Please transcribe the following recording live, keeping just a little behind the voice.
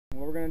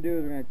going to do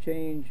is we're going to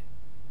change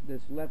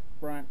this left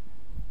front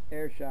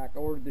air shock. I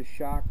ordered this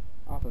shock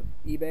off of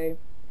eBay.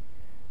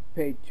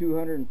 Paid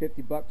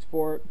 $250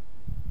 for it.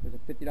 There's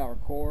a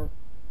 $50 core.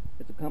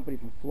 It's a company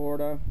from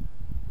Florida.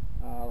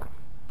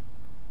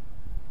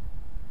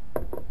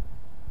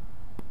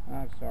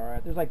 That's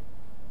alright. There's like,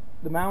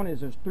 the mount is,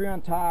 there's 3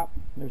 on top.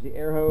 There's the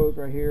air hose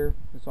right here.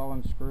 It's all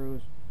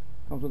unscrews.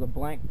 Comes with a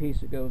blank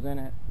piece that goes in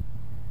it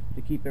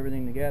to keep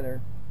everything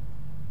together.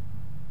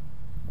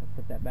 I'll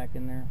put that back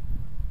in there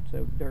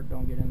so dirt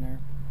don't get in there.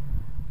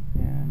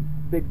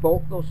 And big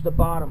bolt goes to the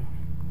bottom.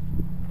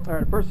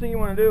 Alright, the first thing you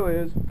want to do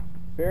is,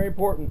 very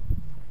important,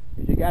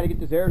 is you got to get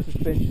this air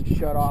suspension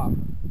shut off.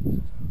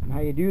 And how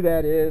you do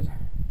that is,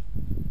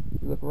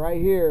 you look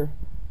right here,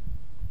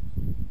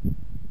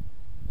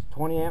 it's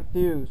 20 amp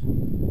fuse.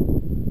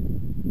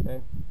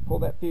 Okay, pull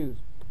that fuse.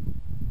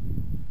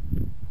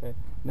 Okay,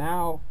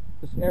 now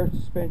this air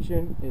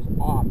suspension is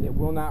off. It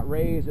will not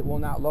raise, it will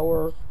not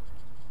lower.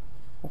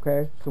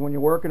 Okay, so when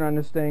you're working on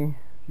this thing,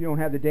 you don't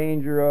have the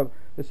danger of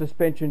the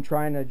suspension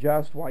trying to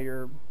adjust while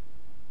you're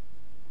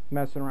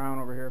messing around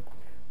over here.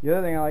 The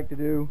other thing I like to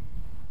do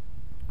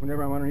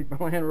whenever I'm underneath my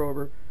Land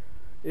Rover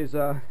is,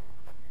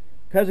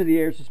 because of the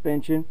air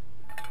suspension,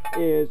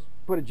 is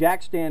put a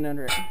jack stand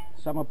under it.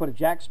 So I'm going to put a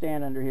jack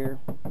stand under here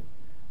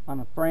on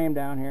a frame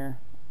down here.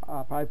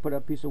 I'll probably put a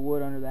piece of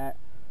wood under that.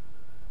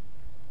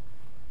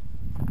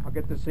 I'll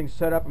get this thing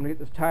set up. I'm going to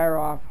get this tire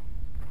off,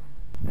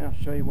 and I'll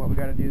show you what we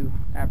got to do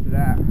after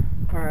that.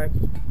 Alright,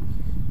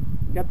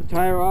 got the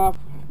tire off,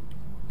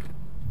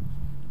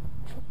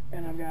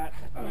 and I've got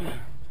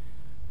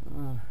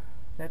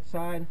that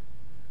side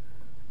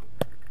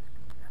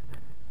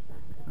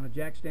on a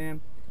jack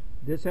stand.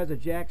 This has a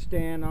jack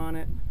stand on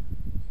it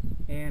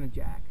and a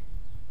jack,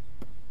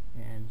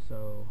 and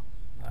so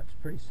it's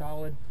pretty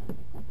solid.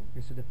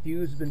 Okay, so the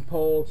fuse has been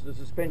pulled, so the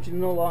suspension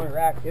is no longer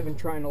active and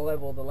trying to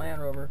level the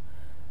Land Rover.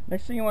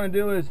 Next thing you want to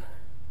do is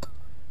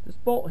this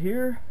bolt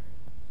here.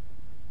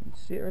 You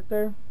see it right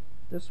there?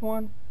 This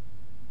one,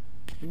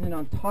 and then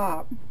on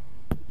top,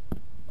 I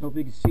hope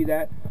you can see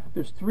that,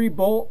 there's 3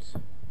 bolts.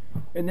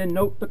 And then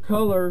note the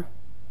color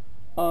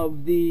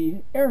of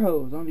the air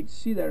hose. I don't know if you can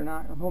see that or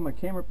not. I'm holding my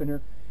camera up in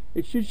here.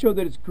 It should show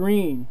that it's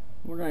green.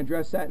 We're going to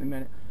address that in a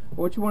minute. But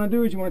what you want to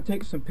do is you want to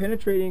take some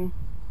penetrating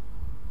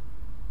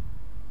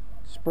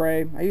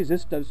spray. I use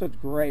this stuff. This stuff's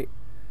great.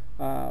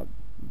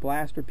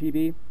 Blaster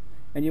PB.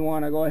 And you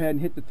want to go ahead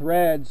and hit the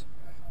threads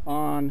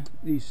on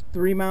these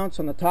 3 mounts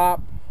on the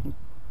top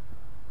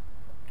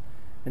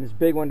and this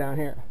big one down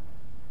here.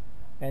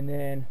 And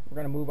then we're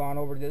going to move on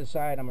over to the other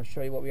side. I'm going to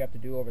show you what we have to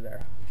do over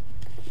there.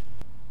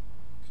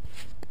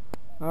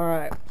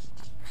 Alright,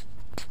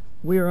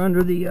 we are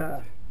under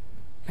the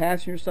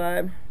passenger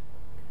side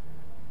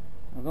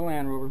of the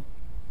Land Rover.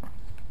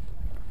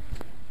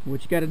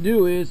 What you got to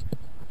do is,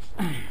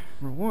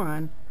 for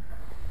one,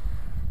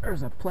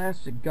 there's a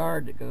plastic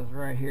guard that goes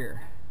right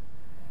here.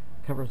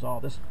 Covers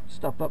all this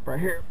stuff up right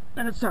here.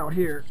 And it's out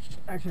here.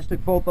 Actually, I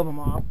took both of them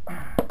off.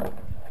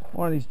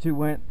 One of these 2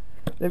 went.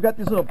 They've got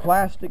these little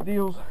plastic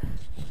deals.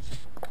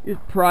 You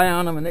just pry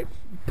on them and they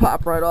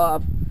pop right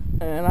off.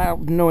 And I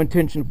have no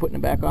intention of putting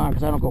it back on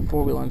because I don't go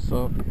 4-wheeling.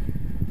 So,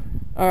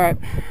 alright.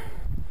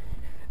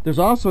 There's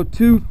also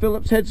 2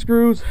 Phillips head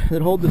screws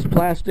that hold this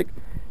plastic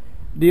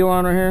deal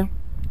on right here.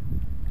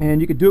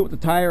 And you can do it with the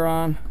tire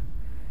on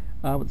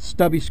with a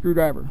stubby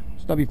screwdriver.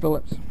 Stubby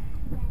Phillips.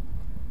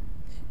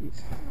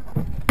 Jeez.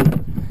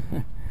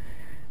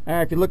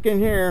 Alright, if you look in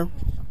here,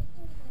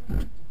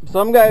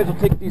 some guys will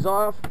take these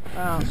off.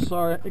 Oh,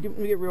 sorry. Let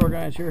me get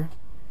reorganized here.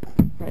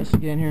 Try this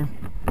again here.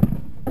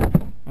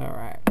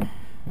 Alright.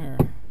 There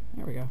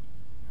we go.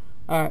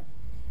 Alright.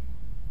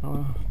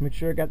 Make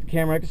sure I got the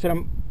camera. Like I said,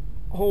 I'm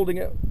holding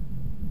it.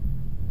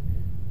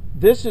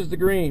 This is the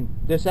green.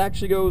 This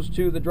actually goes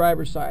to the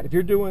driver's side. If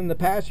you're doing the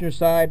passenger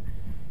side,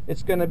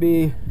 it's going to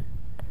be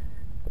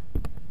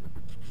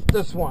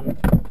this one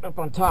up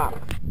on top.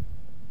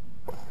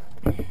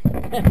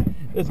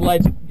 This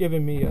light's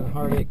giving me a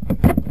heartache.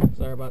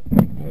 Sorry about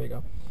that. There you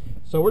go.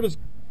 So we're just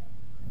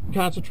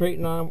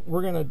concentrating on,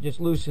 we're going to just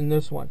loosen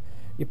this one.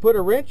 You put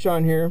a wrench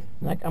on here.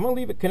 I'm going to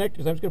leave it connected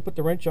because I'm just going to put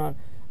the wrench on.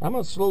 I'm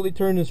going to slowly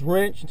turn this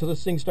wrench until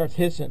this thing starts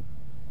hissing.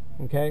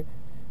 Okay?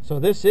 So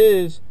this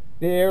is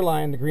the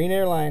airline, the green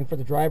airline for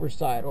the driver's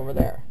side over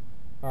there.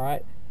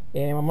 Alright?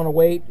 And I'm going to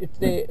wait.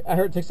 I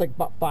heard it takes like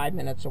about 5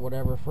 minutes or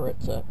whatever for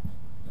it to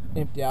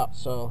empty out.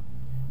 So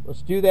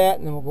let's do that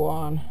and then we'll go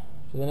on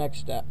to the next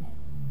step.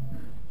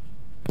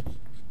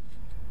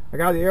 I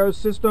got the aero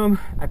system.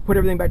 I put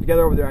everything back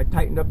together over there. I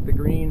tightened up the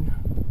green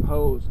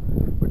hose.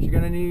 What you're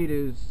going to need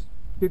is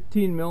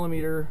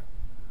 15mm,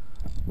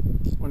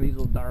 one of these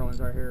little darlings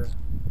right here,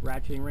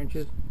 ratcheting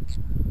wrenches.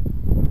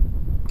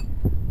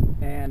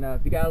 And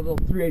if you got a little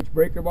 3/8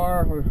 breaker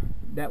bar,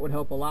 that would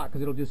help a lot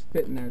because it'll just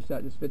fit in there. So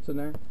that just fits in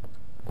there.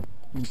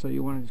 And so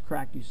you want to just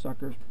crack these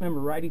suckers. Remember,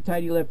 righty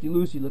tighty, lefty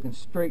loosey, looking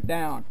straight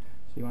down.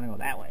 So you want to go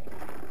that way.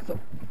 So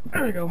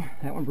there we go.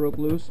 That one broke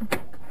loose.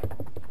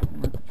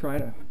 I'm going to try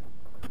to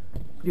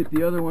get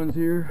the other ones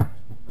here.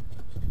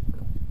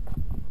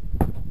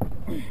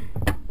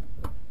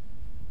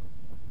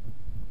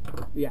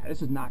 Yeah,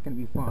 this is not going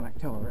to be fun, I can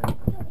tell already.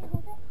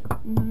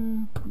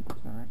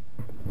 It's alright.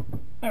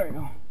 There we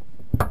go.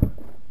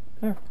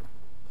 There.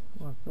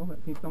 Well, film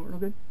it. Can you film it real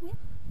good? Yeah.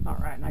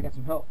 Alright, and I got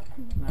some help.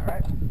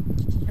 Alright.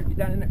 Get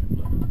down in there.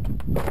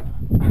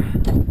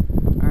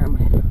 Alright,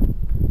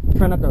 I'm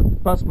trying not to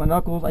bust my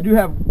knuckles. I do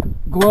have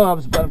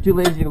gloves, but I'm too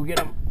lazy to go get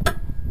them.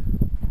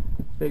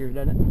 Figures,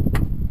 doesn't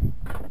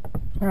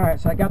it? Alright,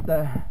 so I got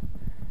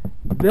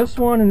this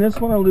one and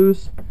this one are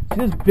loose. See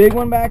this big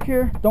one back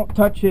here? Don't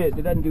touch it.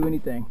 It doesn't do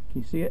anything.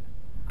 Can you see it?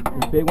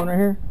 This big one right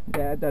here?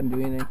 Yeah, it doesn't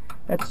do anything.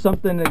 That's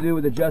something to do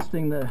with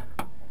adjusting the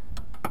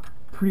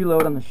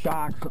preload on the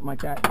shock, something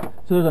like that.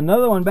 So there's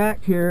another one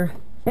back here.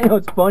 You know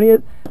what's funny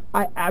is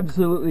I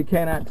absolutely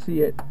cannot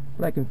see it,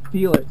 but I can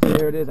feel it. So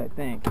there it is, I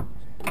think.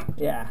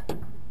 Yeah.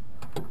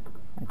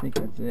 I think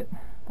that's it.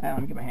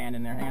 Let me get my hand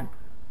in there. Hang on.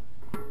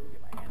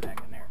 Get my hand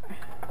back in there.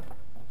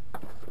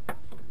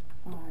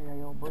 Oh, yeah,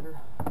 you old booger.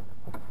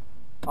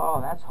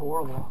 Oh, that's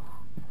horrible.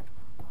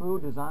 Who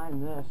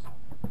designed this?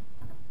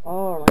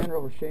 Oh, Land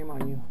Rover, shame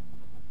on you.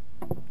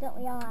 Don't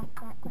we all ask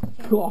that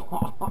question?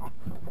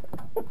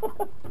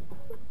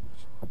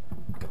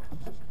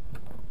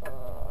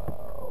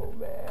 Oh,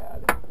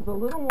 man. There's a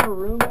little more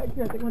room back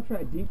here. I think I'm going to try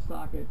a deep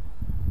socket.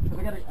 Because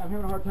I'm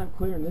having a hard time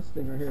clearing this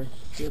thing right here.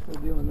 See this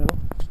little deal in the middle?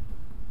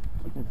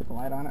 Can I put the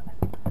light on it?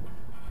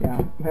 Yeah,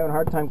 I'm having a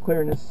hard time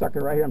clearing this sucker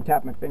right here. I'm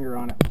tapping my finger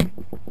on it.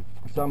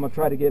 So I'm going to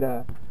try to get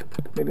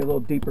maybe a little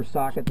deeper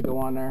socket to go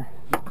on there.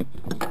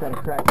 Try to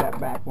crack that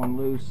back one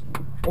loose.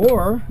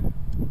 Or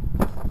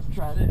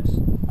try this.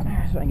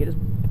 So I can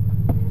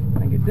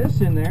get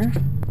this in there.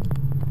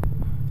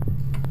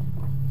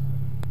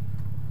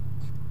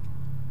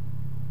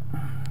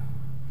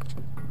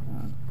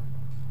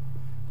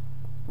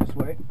 This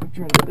way. I'm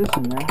trying to get this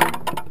in there.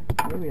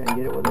 Maybe I can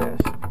get it with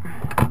this.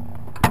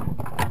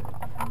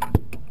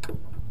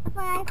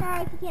 Sorry, I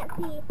can't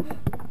see.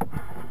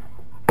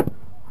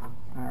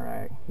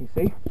 Alright, you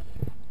see?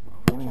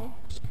 Okay.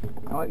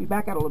 Oh, you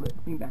back out a little bit.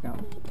 You can back out.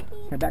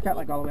 Okay, back out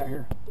like all the way out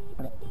here.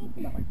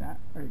 Not like that.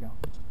 There you go.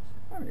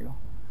 There you go.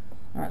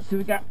 Alright, so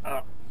we got,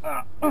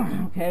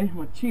 okay, I'm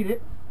going to cheat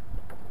it.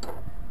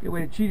 Good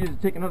way to cheat it is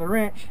to take another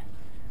wrench.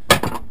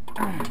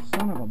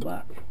 Son of a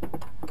buck.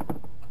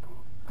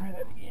 Try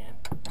that again.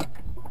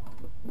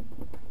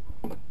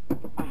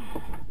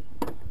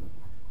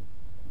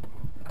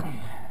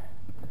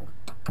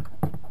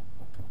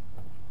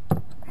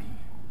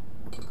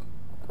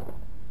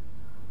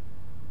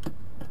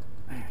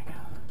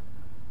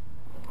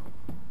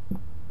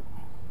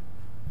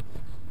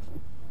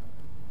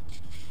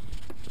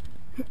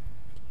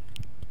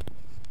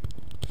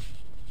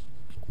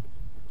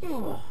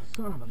 Oh,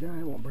 son of a gun,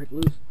 it won't break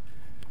loose.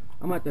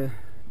 I'm going to have to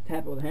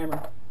tap it with a hammer.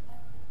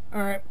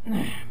 Alright,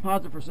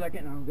 pause it for a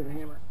second and I'll get a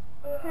hammer.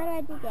 How do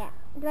I do that?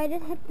 Do I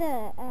just hit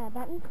the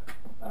button?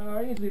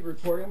 I need to leave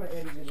recording. I'm going to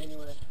edit it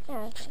anyway.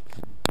 Oh, okay.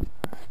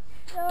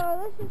 So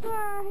this is where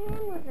our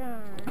hammer's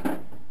on.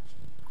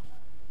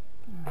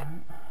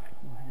 Alright,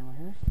 little hammer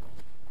here.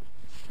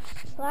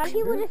 A lot of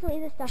people just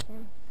leave this stuff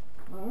in.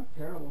 Oh, that's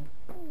terrible.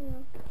 Yeah.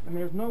 I mean,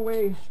 there's no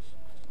way.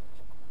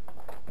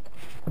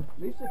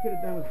 Least I could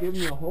have done was give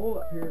me a hole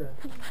up here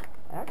to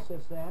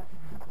access that.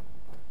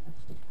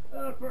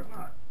 Of course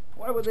not.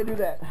 Why would they do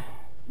that?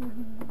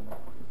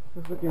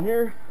 Let's look in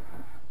here.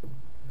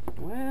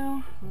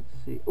 Well, let's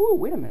see. Ooh,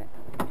 wait a minute.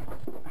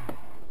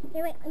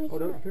 Here, wait, let me see. Oh,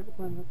 don't be careful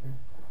climbing up there.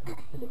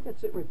 I think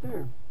that's it right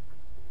there.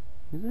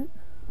 Is it?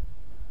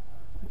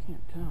 I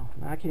can't tell.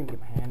 No, I can't even get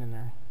my hand in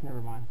there.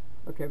 Never mind.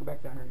 Okay, I'll go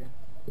back down here again.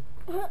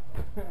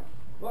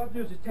 What I'll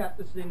do is just tap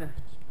this thing to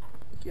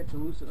get to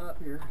loosen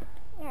up here.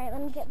 Alright,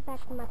 let me get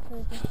back to my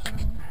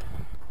position.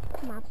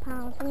 My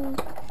pausing.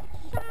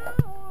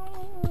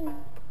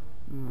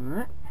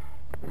 Alright.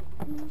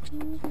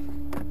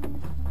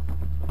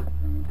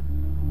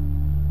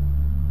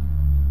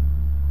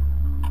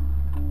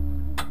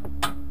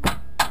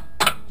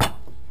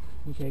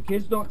 Okay,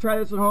 kids, don't try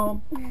this at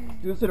home.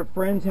 Do this at a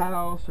friend's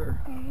house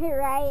or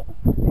Right.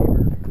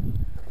 neighbor.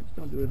 Just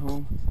don't do it at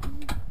home.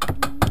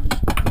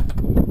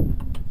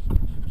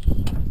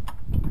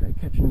 Okay,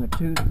 catching the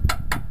tooth.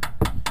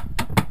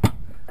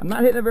 I'm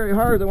not hitting it very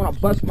hard. I want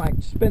to bust my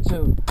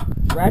expensive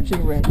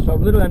ratcheting wrench. So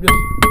literally,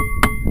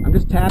 I'm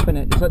just tapping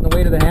it, just letting the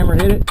weight of the hammer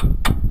hit it.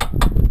 Alright,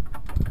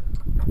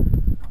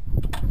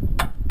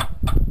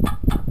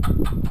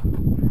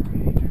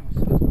 let's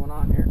see what's going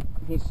on here.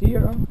 Can you see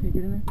it? Oh, can you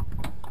get in there?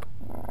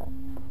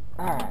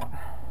 Alright.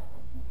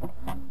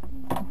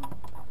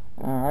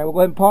 Alright, we'll go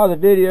ahead and pause the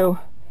video.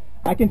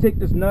 I can take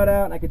this nut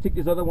out and I can take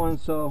these other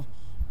ones, so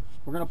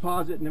we're going to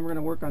pause it and then we're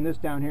going to work on this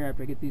down here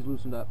after I get these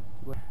loosened up.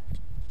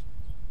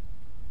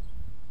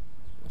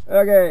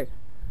 Okay,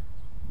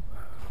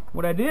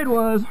 what I did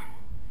was,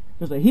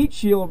 there's a heat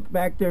shield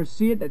back there,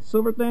 see it, that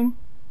silver thing?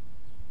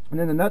 And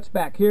then the nuts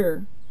back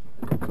here.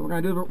 So what we're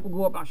going to do is we'll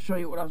go up and I'll show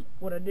you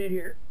what I did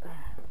here.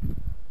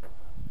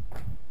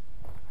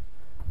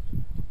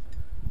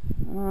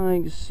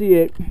 You can see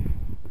it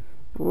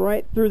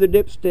right through the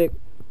dipstick.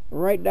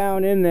 right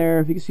down in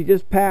there, if you can see,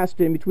 just past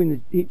in between the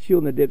heat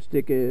shield and the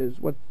dipstick is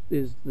what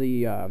is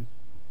the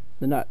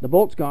nut. The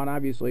bolt's gone,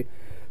 obviously.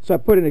 So I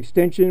put an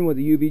extension with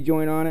a UV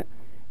joint on it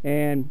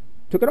and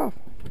took it off.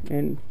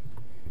 And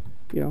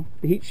you know,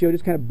 the heat shield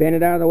just kind of bent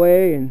it out of the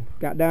way and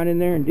got down in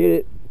there and did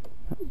it.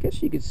 I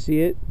guess you could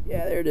see it.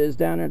 Yeah, there it is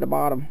down there at the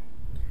bottom.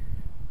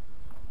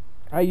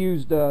 I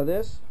used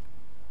this.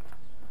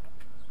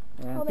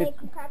 And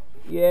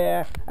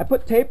yeah, I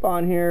put tape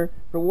on here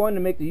for one to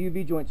make the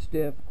UV joint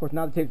stiff. Of course,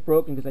 now the tape's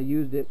broken because I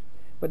used it,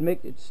 but to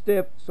make it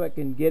stiff so I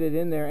can get it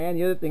in there. And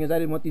the other thing is I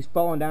didn't want these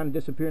falling down and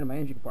disappearing in my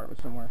engine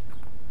compartment somewhere.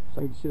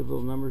 So you can see the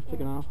little numbers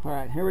ticking off. All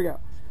right, here we go.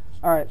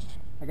 All right,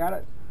 I got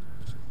it.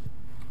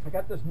 I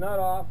got this nut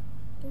off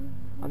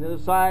on the other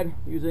side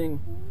using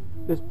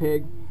this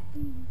pig.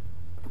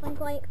 Oink,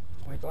 oink.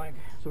 Oink, oink.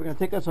 So we're gonna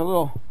take us a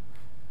little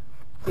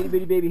itty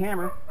bitty baby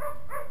hammer.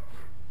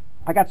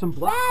 I got some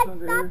blocks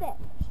under here. Stop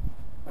it.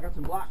 I got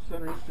some blocks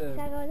underneath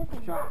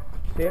the shop.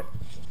 See it?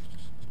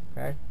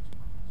 Okay.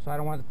 So I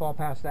don't want it to fall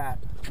past that.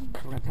 So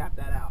we're gonna tap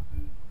that out.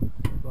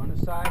 Go on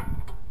this side.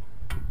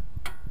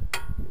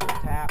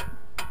 Tap.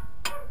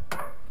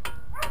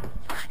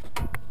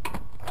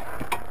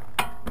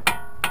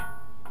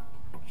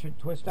 Should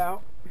twist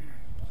out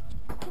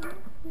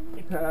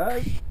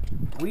because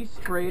we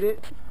sprayed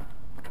it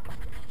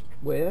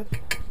with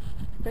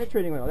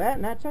penetrating oil.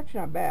 That's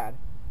actually not bad.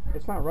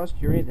 It's not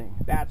rusty or anything.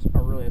 That's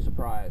really a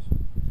surprise.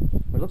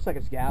 But it looks like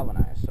it's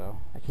galvanized, so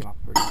that came off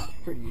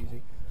pretty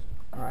easy.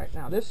 All right,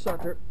 now this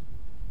sucker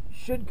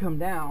should come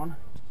down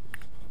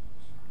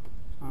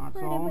on its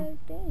own.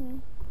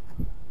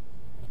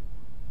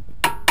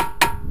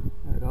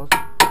 There it goes.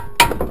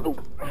 Oh,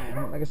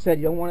 like I said,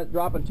 you don't want it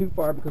dropping too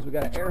far because we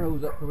got an air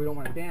hose up so we don't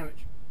want to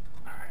damage.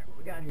 All right, what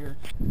we got here?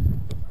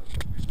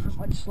 There's not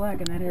much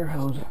slack in that air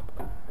hose.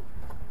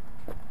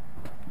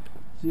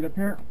 See it up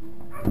here?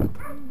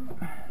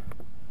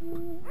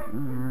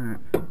 Alright,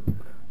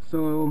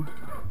 so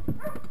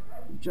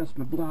adjust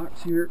my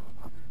blocks here.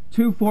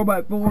 2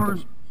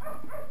 4x4s,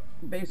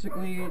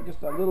 basically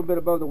just a little bit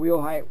above the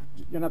wheel height,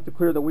 enough to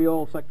clear the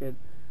wheel so I could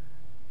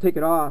take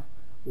it off.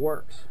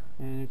 Works,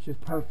 and it's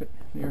just perfect.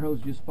 The air hose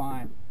is just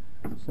fine.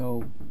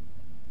 So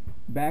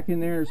back in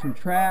there is some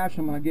trash.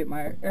 I'm going to get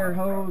my air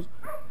hose,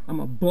 I'm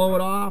going to blow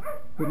it off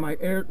with my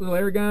little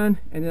air gun,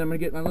 and then I'm going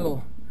to get my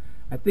little,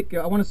 I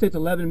want to say it's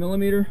 11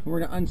 millimeter. We're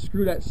going to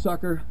unscrew that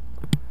sucker,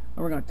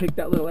 and we're going to take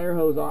that little air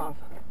hose off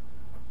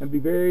and be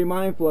very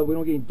mindful of we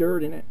don't get any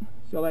dirt in it.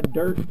 See all that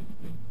dirt?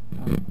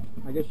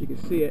 I guess you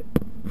can see it.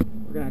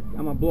 I'm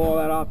going to blow all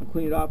that off and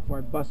clean it off before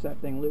I bust that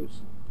thing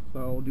loose.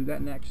 So we'll do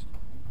that next.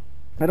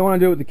 I don't want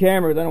to do it with the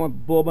camera because I don't want to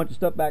blow a bunch of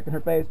stuff back in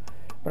her face.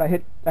 But I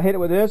hit it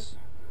with this,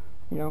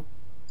 you know,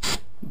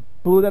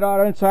 blew that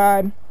out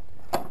inside,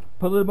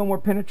 put a little bit more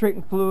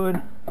penetrating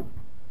fluid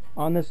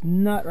on this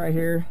nut right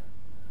here.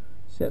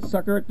 See that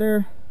sucker right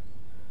there?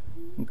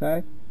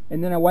 Okay.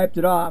 And then I wiped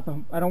it off.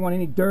 I don't want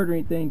any dirt or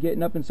anything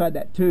getting up inside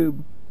that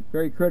tube.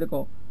 Very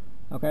critical.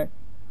 Okay.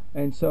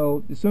 And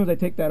so as soon as I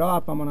take that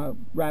off, I'm going to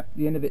wrap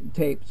the end of it in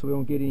tape so we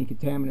don't get any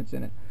contaminants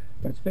in it.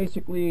 But it's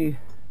basically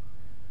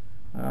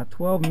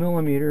 12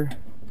 millimeter.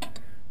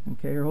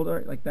 Okay, here, hold it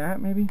right like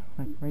that, maybe,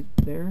 like right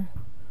there.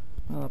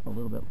 Up a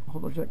little bit.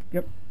 Hold on, check.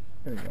 Yep,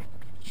 there you go.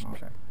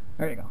 Okay,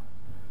 there you go.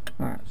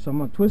 All right, so I'm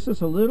gonna twist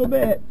this a little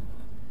bit.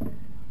 I'm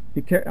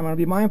gonna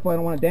be mindful. I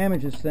don't want to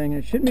damage this thing.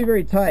 It shouldn't be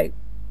very tight.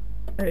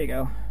 There you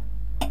go.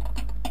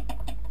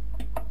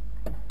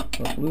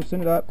 So let's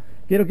loosen it up.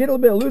 It'll get a little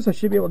bit loose. I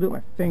should be able to do it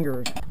with my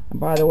fingers. And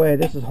by the way,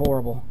 this is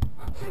horrible.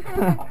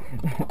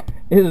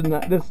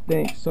 This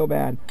stinks so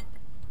bad.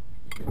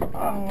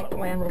 Oh, the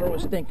Land Rover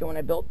was stinking when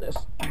I built this.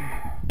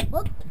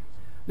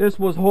 This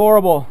was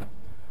horrible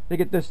to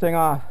get this thing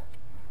off,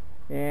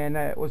 and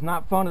it was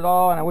not fun at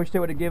all. And I wish they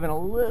would have given a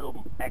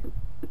little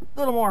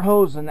more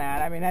hose than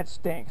that. I mean, that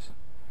stinks.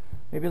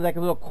 Maybe like a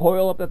little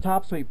coil up the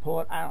top so you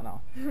pull it. I don't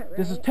know. Right.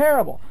 This is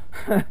terrible.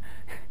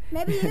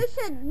 Maybe you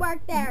should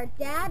work there,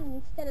 Dad,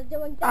 instead of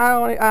doing that.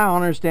 I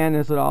don't understand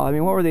this at all. I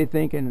mean, what were they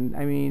thinking?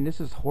 I mean, this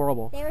is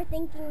horrible. They were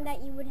thinking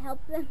that you would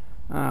help them.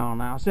 I don't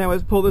know. So anyway,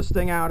 let's pull this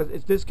thing out.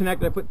 It's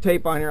disconnected. I put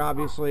tape on here,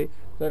 obviously,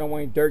 so I don't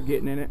want any dirt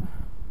getting in it.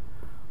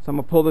 So I'm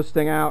going to pull this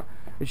thing out.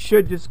 It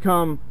should just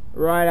come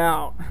right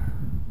out.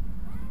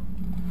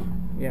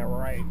 Yeah,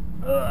 right.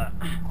 Ugh.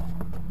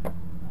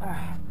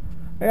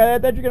 I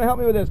thought you were going to help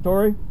me with this,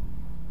 Tori.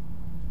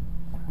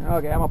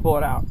 Okay, I'm going to pull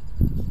it out.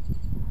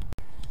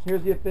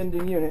 Here's the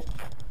offending unit.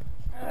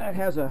 It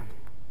has a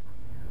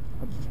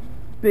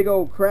big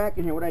old crack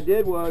in here. What I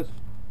did was,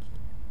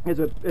 as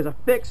a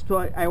fix, till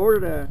I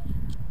ordered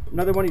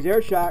another one of these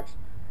air shocks,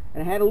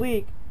 and it had a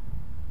leak.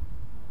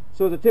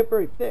 So as a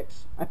temporary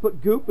fix, I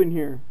put goop in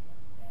here,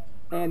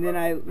 and then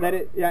I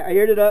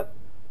aired it up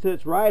to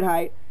its ride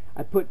height.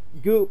 I put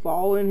goop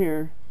all in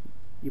here.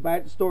 You buy it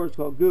at the store, it's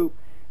called goop,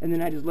 and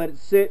then I just let it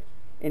sit,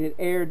 and it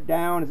aired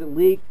down as it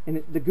leaked,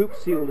 and the goop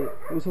sealed it.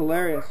 It was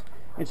hilarious.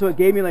 And so it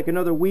gave me like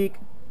another week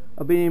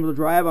of being able to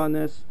drive on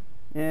this,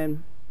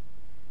 and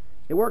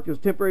it worked. It was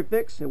a temporary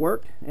fix. It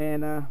worked,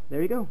 and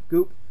there you go,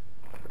 goop.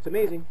 It's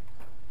amazing.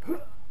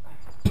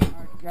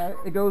 Alright, got it.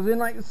 It goes in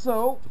like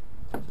so.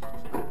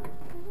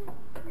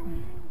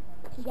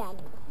 Got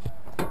it.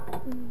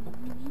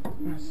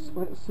 Just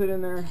let it sit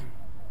in there.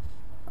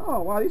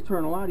 Oh wow, these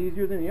turn a lot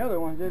easier than the other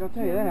ones, I'll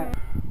tell you that.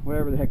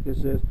 Whatever the heck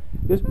this is.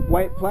 This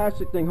white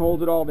plastic thing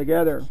holds it all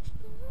together.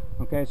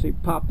 Okay, so you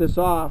pop this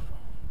off.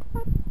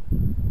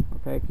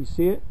 Okay, can you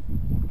see it?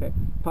 Okay,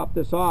 pop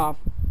this off,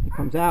 it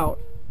comes out,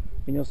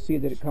 and you'll see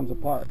that it comes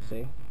apart,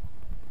 see?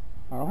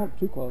 I don't hold it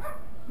too close. So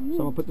I'm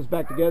going to put this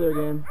back together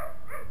again.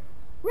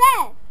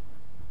 Red!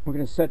 We're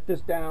going to set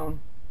this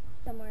down.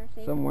 Somewhere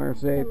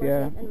safe. Safe,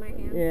 yeah. Safe in my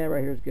hand. Yeah,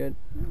 right here is good.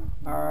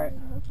 Alright,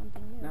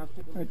 now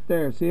right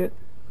there, see it?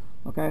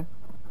 Okay.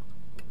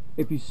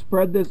 If you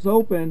spread this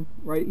open,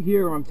 right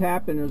here where I'm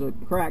tapping, there's a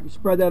crack. You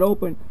spread that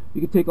open,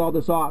 you can take all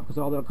this off because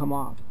all that'll come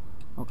off.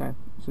 Okay,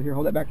 so here,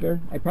 hold that back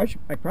there. I probably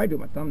do it with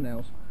my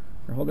thumbnails.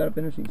 Or hold that up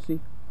in there so you can see.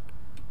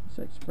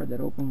 So I spread that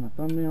open with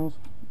my thumbnails.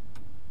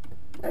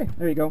 Hey,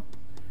 there you go.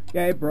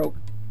 Yeah, it broke.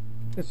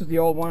 This is the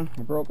old one.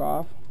 It broke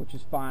off, which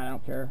is fine. I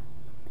don't care.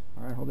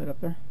 All right, hold it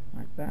up there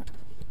like that.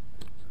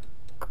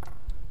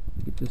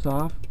 Get this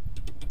off.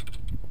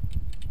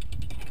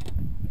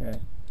 Okay.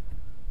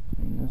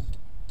 Clean this.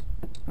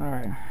 All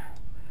right.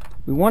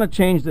 We want to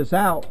change this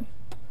out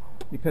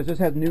because this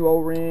has new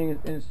O-ring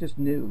and it's just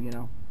new, you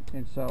know.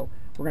 And so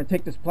we're going to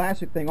take this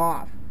plastic thing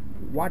off.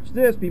 Watch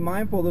this. Be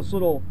mindful of this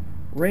little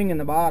ring in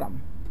the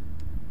bottom.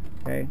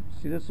 Okay.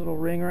 See this little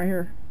ring right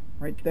here?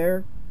 Right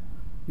there?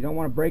 You don't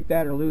want to break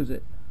that or lose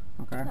it.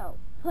 Okay. So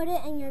put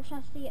it in your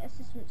trusty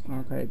assistant's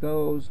hand. Okay. It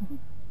goes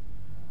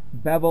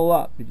bevel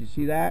up. Did you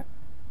see that?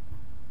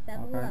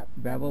 Bevel Okay. up.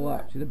 Bevel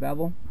up. See the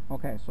bevel?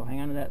 Okay. So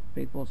hang on to that,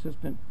 faithful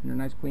assistant, in your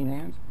nice clean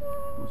hands.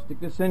 We'll stick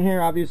this in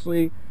here.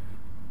 Obviously,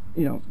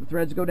 you know, the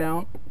threads go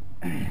down.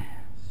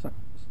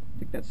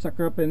 Stick that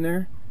sucker up in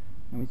there.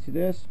 Let me see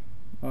this.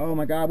 Oh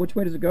my God, which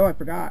way does it go? I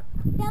forgot.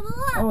 Bevel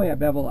up. Oh yeah,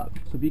 bevel up.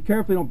 So be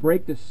careful you don't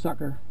break this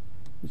sucker.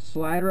 Just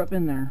slide her up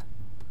in there.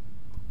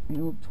 A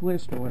little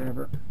twist or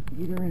whatever.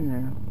 Get her in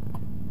there.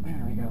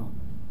 There we go.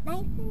 Nice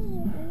and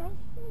easy, nice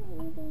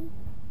and easy.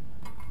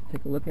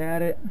 Take a look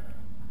at it.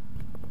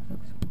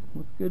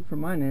 Looks good for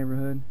my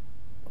neighborhood.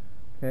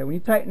 Okay, when you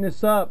tighten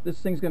this up, this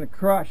thing's going to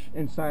crush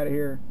inside of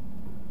here.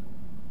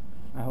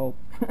 I hope.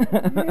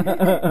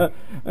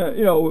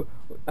 You know,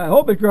 I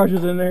hope it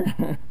crushes in there.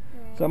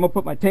 So I'm going to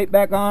put my tape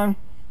back on.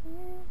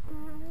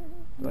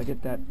 So I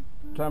get that.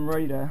 So I'm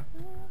ready to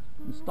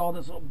install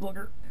this little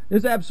booger.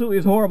 This absolutely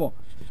is horrible.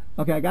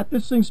 Okay, I got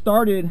this thing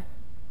started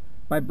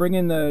by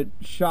bringing the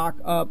shock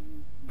up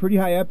pretty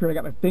high up here. I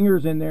got my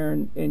fingers in there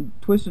and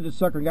twisted the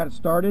sucker and got it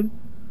started.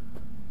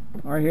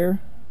 Right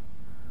here.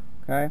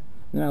 Okay.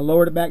 Then I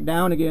lowered it back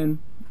down again.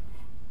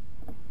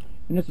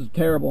 And this is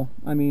terrible.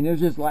 I mean,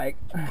 it's just like,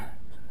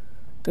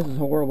 this is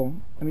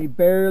horrible. I mean, you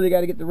barely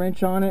got to get the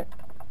wrench on it.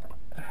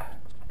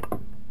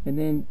 And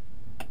then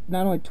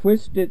not only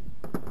twist it,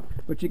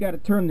 but you got to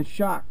turn the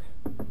shock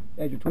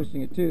as you're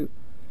twisting it too.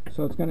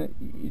 So it's gonna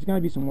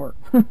be some work.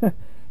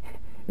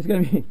 it's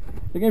gonna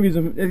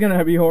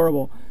be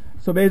horrible.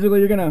 So basically,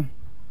 you're gonna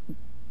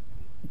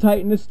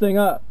tighten this thing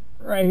up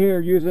right here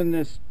using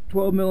this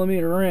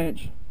 12mm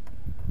wrench,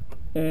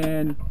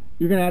 and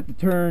you're gonna have to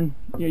turn.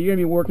 You know, you're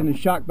gonna be working the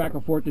shock back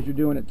and forth as you're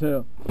doing it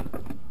too.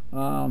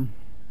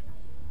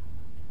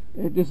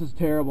 This is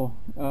terrible.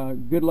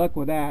 Good luck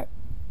with that.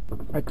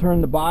 I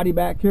turned the body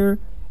back here,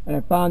 and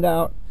I found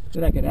out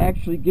that I could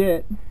actually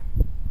get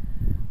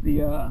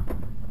the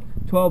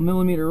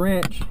 12mm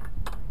wrench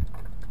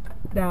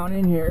down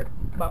in here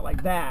about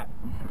like that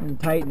and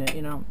tighten it.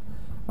 You know,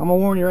 I'm gonna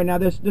warn you right now.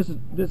 This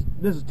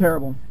is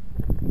terrible.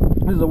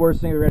 This is the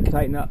worst thing I've ever had to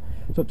tighten up.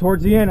 So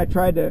towards the end, I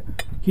tried to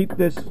keep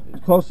this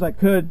as close as I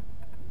could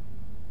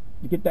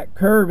to get that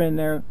curve in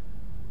there,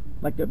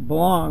 like it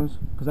belongs,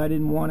 because I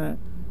didn't want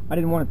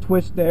to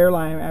twist the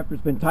airline after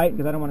it's been tightened,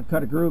 because I don't want to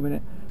cut a groove in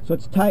it. So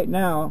it's tight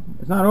now.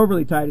 It's not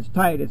overly tight. It's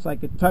tight. It's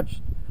like it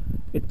touched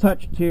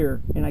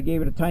here, and I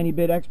gave it a tiny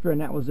bit extra, and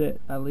that was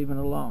it. I'm leaving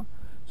it alone.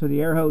 So the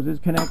air hose is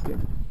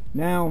connected.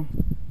 Now,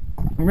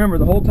 remember,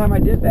 the whole time I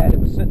did that, it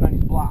was sitting on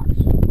these blocks,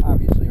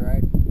 obviously,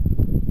 right?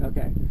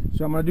 Okay.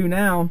 So I'm going to do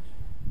now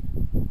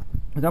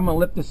is I'm going to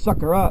lift this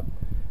sucker up,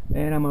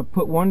 and I'm going to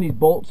put one of these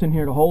bolts in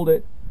here to hold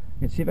it,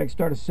 and see if I can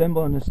start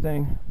assembling this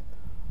thing.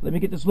 Let me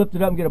get this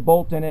lifted up and get a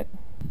bolt in it.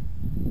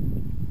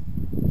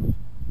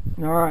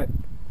 All right.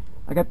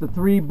 I got the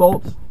 3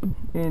 bolts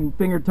in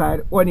finger tight.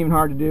 It wasn't even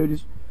hard to do.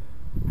 Just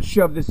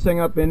shove this thing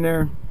up in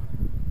there.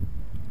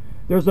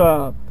 There's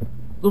a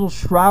little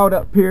shroud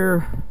up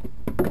here.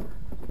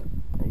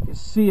 You can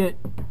see it.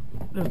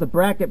 There's the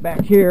bracket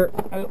back here.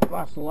 I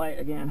lost the light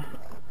again.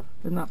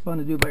 It's not fun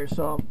to do by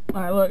yourself.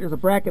 All right, look, there's a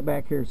bracket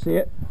back here. See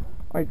it?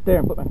 Right there.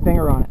 And put my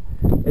finger on it.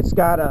 It's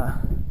got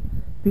a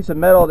piece of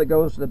metal that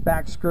goes to the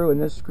back screw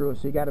and this screw.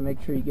 So you got to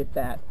make sure you get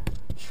that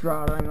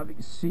shroud. I don't know if you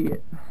can see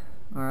it.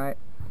 All right.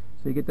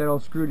 So you get that all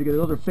screwed together.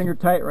 Those are finger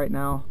tight right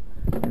now.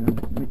 And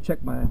let me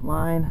check my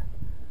line.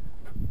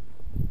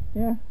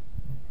 Yeah,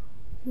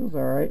 feels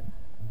all right.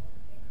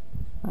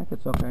 I think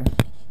it's okay.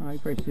 Oh, you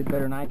probably see it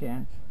better than I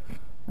can.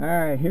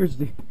 Alright, here's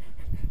the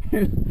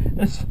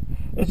this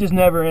just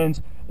never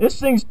ends. This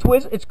thing's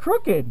it's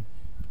crooked.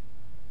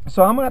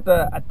 So I'm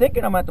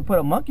thinking I'm gonna have to put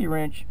a monkey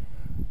wrench,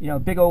 you know,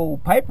 big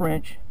old pipe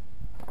wrench.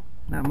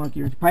 Not a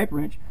monkey wrench, pipe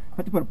wrench. I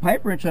have to put a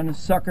pipe wrench on this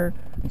sucker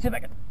and see if I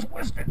can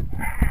twist it.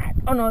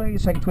 Oh no, I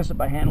guess I can twist it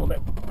by hand a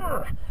little bit.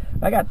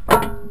 I got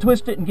to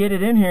twist it and get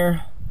it in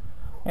here.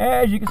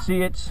 As you can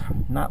see, it's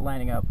not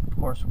lining up. Of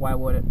course, why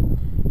would it?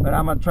 But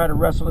I'm gonna try to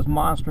wrestle this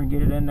monster and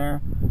get it in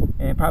there,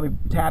 and probably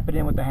tap it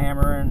in with the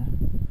hammer.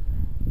 And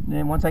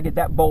then once I get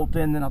that bolt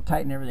in, then I'll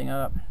tighten everything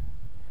up.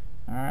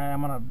 All right,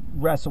 I'm gonna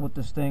wrestle with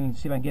this thing and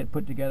see if I can get it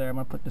put together. I'm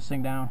gonna put this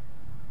thing down.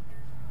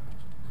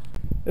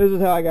 This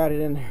is how I got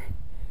it in there.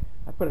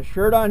 I put a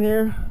shirt on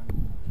here,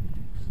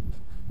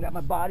 got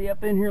my body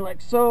up in here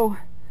like so.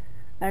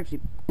 I actually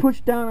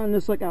pushed down on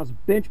this like I was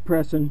bench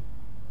pressing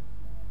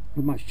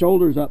with my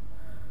shoulders up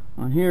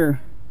on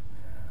here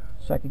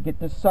so I could get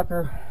this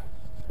sucker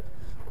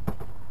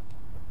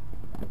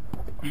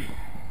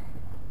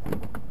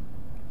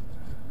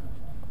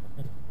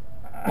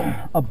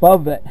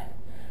above it.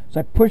 So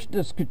I pushed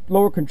this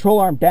lower control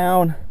arm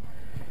down.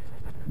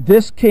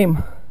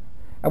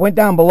 I went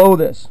down below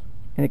this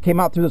and it came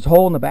out through this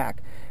hole in the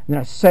back. And then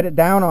I set it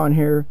down on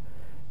here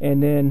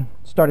and then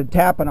started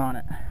tapping on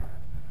it.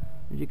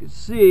 As you can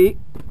see,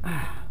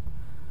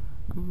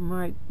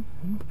 I'm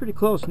pretty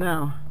close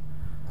now.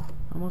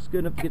 Almost good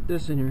enough to get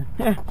this in here.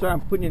 Sorry,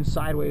 I'm putting it in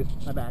sideways.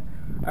 My bad.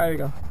 There you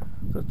go.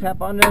 So let's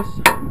tap on this.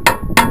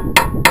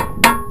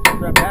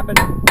 Start tapping.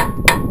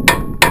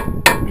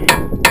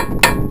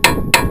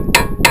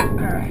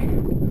 Alright.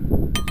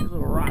 This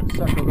little rock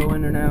sucker will go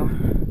in there now.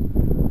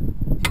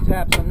 2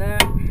 taps on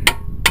that.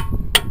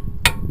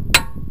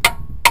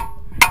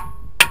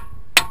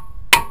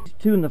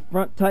 2 in the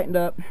front tightened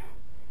up.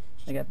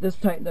 I got this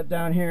tightened up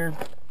down here.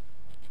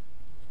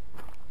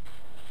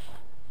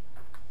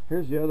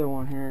 Here's the other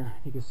one here.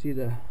 You can see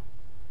the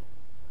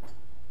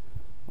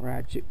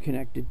ratchet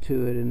connected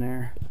to it in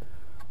there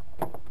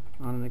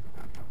on the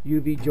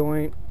UV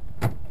joint.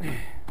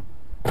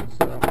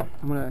 So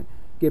I'm gonna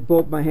get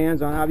both my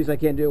hands on it. Obviously I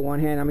can't do it one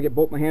hand. I'm gonna get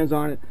both my hands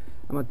on it.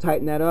 I'm gonna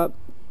tighten that up,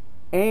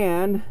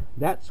 and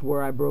that's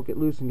where I broke it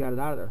loose and got it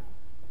out of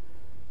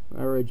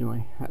there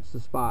originally. That's the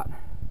spot.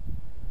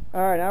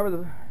 Alright, now for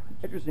the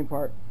interesting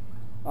part.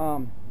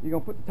 You're gonna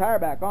put the tire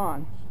back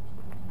on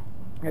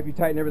after you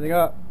tighten everything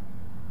up,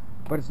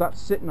 but it's not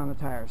sitting on the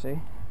tire,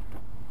 see?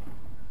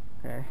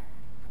 Okay.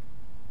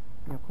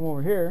 Now come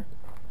over here.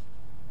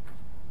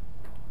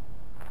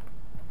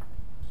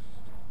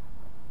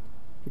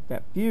 Get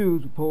that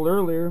fuse we pulled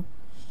earlier.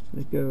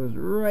 It goes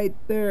right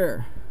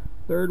there.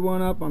 3rd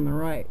one up on the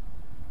right.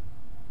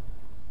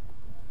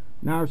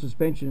 Now our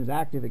suspension is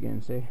active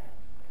again, see?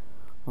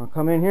 I'll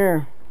come in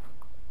here.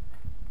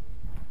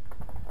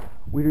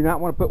 We do not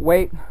want to put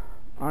weight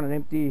on an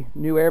empty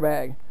new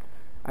airbag.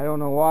 I don't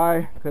know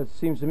why, because it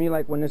seems to me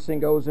like when this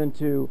thing goes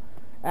into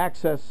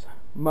access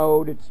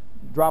mode, it's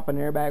dropping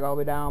the airbag all the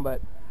way down,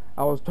 but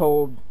I was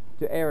told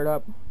to air it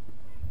up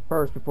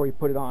first before you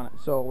put it on it,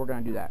 so we're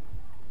going to do that.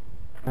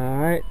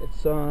 Alright,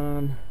 it's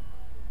on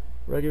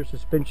regular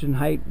suspension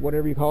height,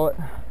 whatever you call it.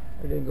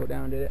 It didn't go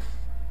down, did it?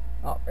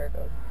 Oh, there it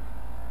goes.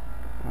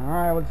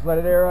 Alright, let's let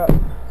it air up.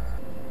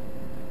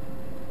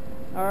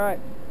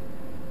 Alright,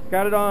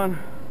 got it on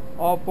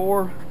all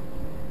 4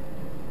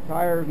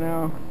 tires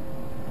now.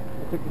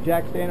 I took the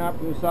jack stand out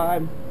from the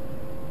side,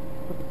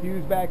 put the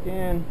fuse back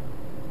in,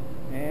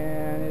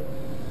 and it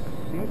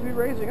seems to be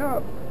raising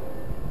up.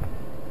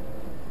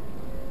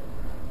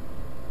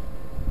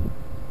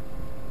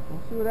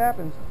 We'll see what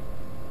happens.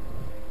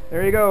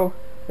 There you go.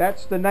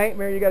 That's the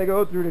nightmare you got to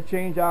go through to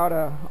change out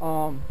a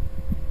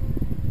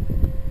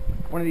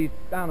one of these,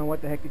 I don't know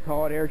what the heck you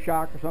call it, air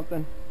shock or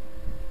something.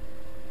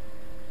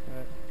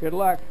 Good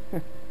luck.